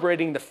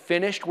 celebrating the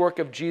finished work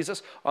of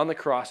Jesus on the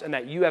cross and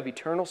that you have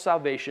eternal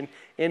salvation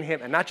in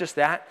him. And not just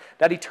that,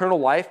 that eternal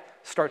life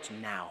starts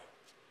now.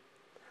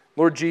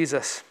 Lord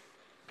Jesus,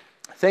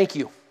 thank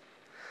you.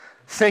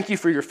 Thank you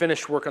for your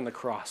finished work on the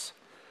cross.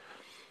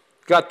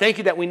 God, thank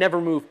you that we never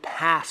move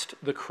past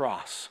the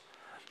cross.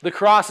 The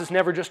cross is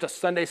never just a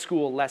Sunday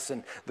school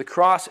lesson. The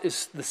cross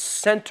is the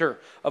center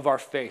of our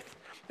faith.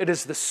 It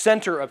is the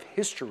center of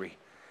history.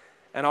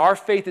 And our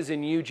faith is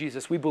in you,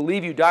 Jesus. We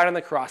believe you died on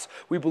the cross.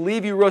 We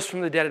believe you rose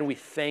from the dead, and we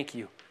thank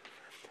you.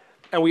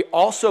 And we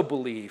also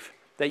believe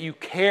that you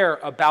care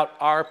about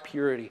our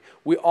purity.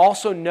 We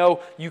also know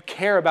you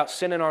care about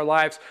sin in our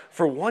lives,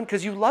 for one,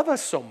 because you love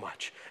us so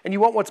much, and you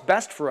want what's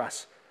best for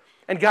us.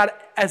 And God,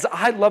 as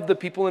I love the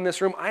people in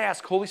this room, I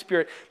ask, Holy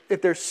Spirit,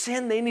 if there's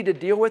sin they need to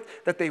deal with,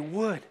 that they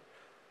would.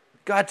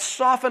 God,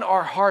 soften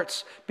our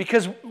hearts,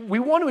 because we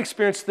want to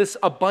experience this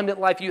abundant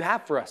life you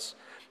have for us.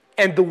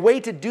 And the way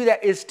to do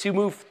that is to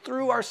move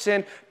through our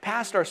sin,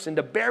 past our sin,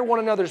 to bear one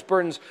another's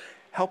burdens.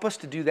 Help us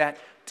to do that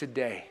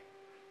today.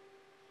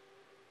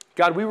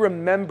 God, we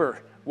remember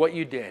what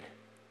you did.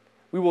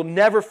 We will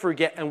never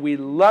forget, and we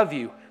love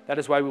you. That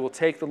is why we will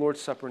take the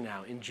Lord's Supper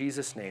now. In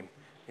Jesus' name,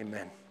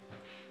 amen.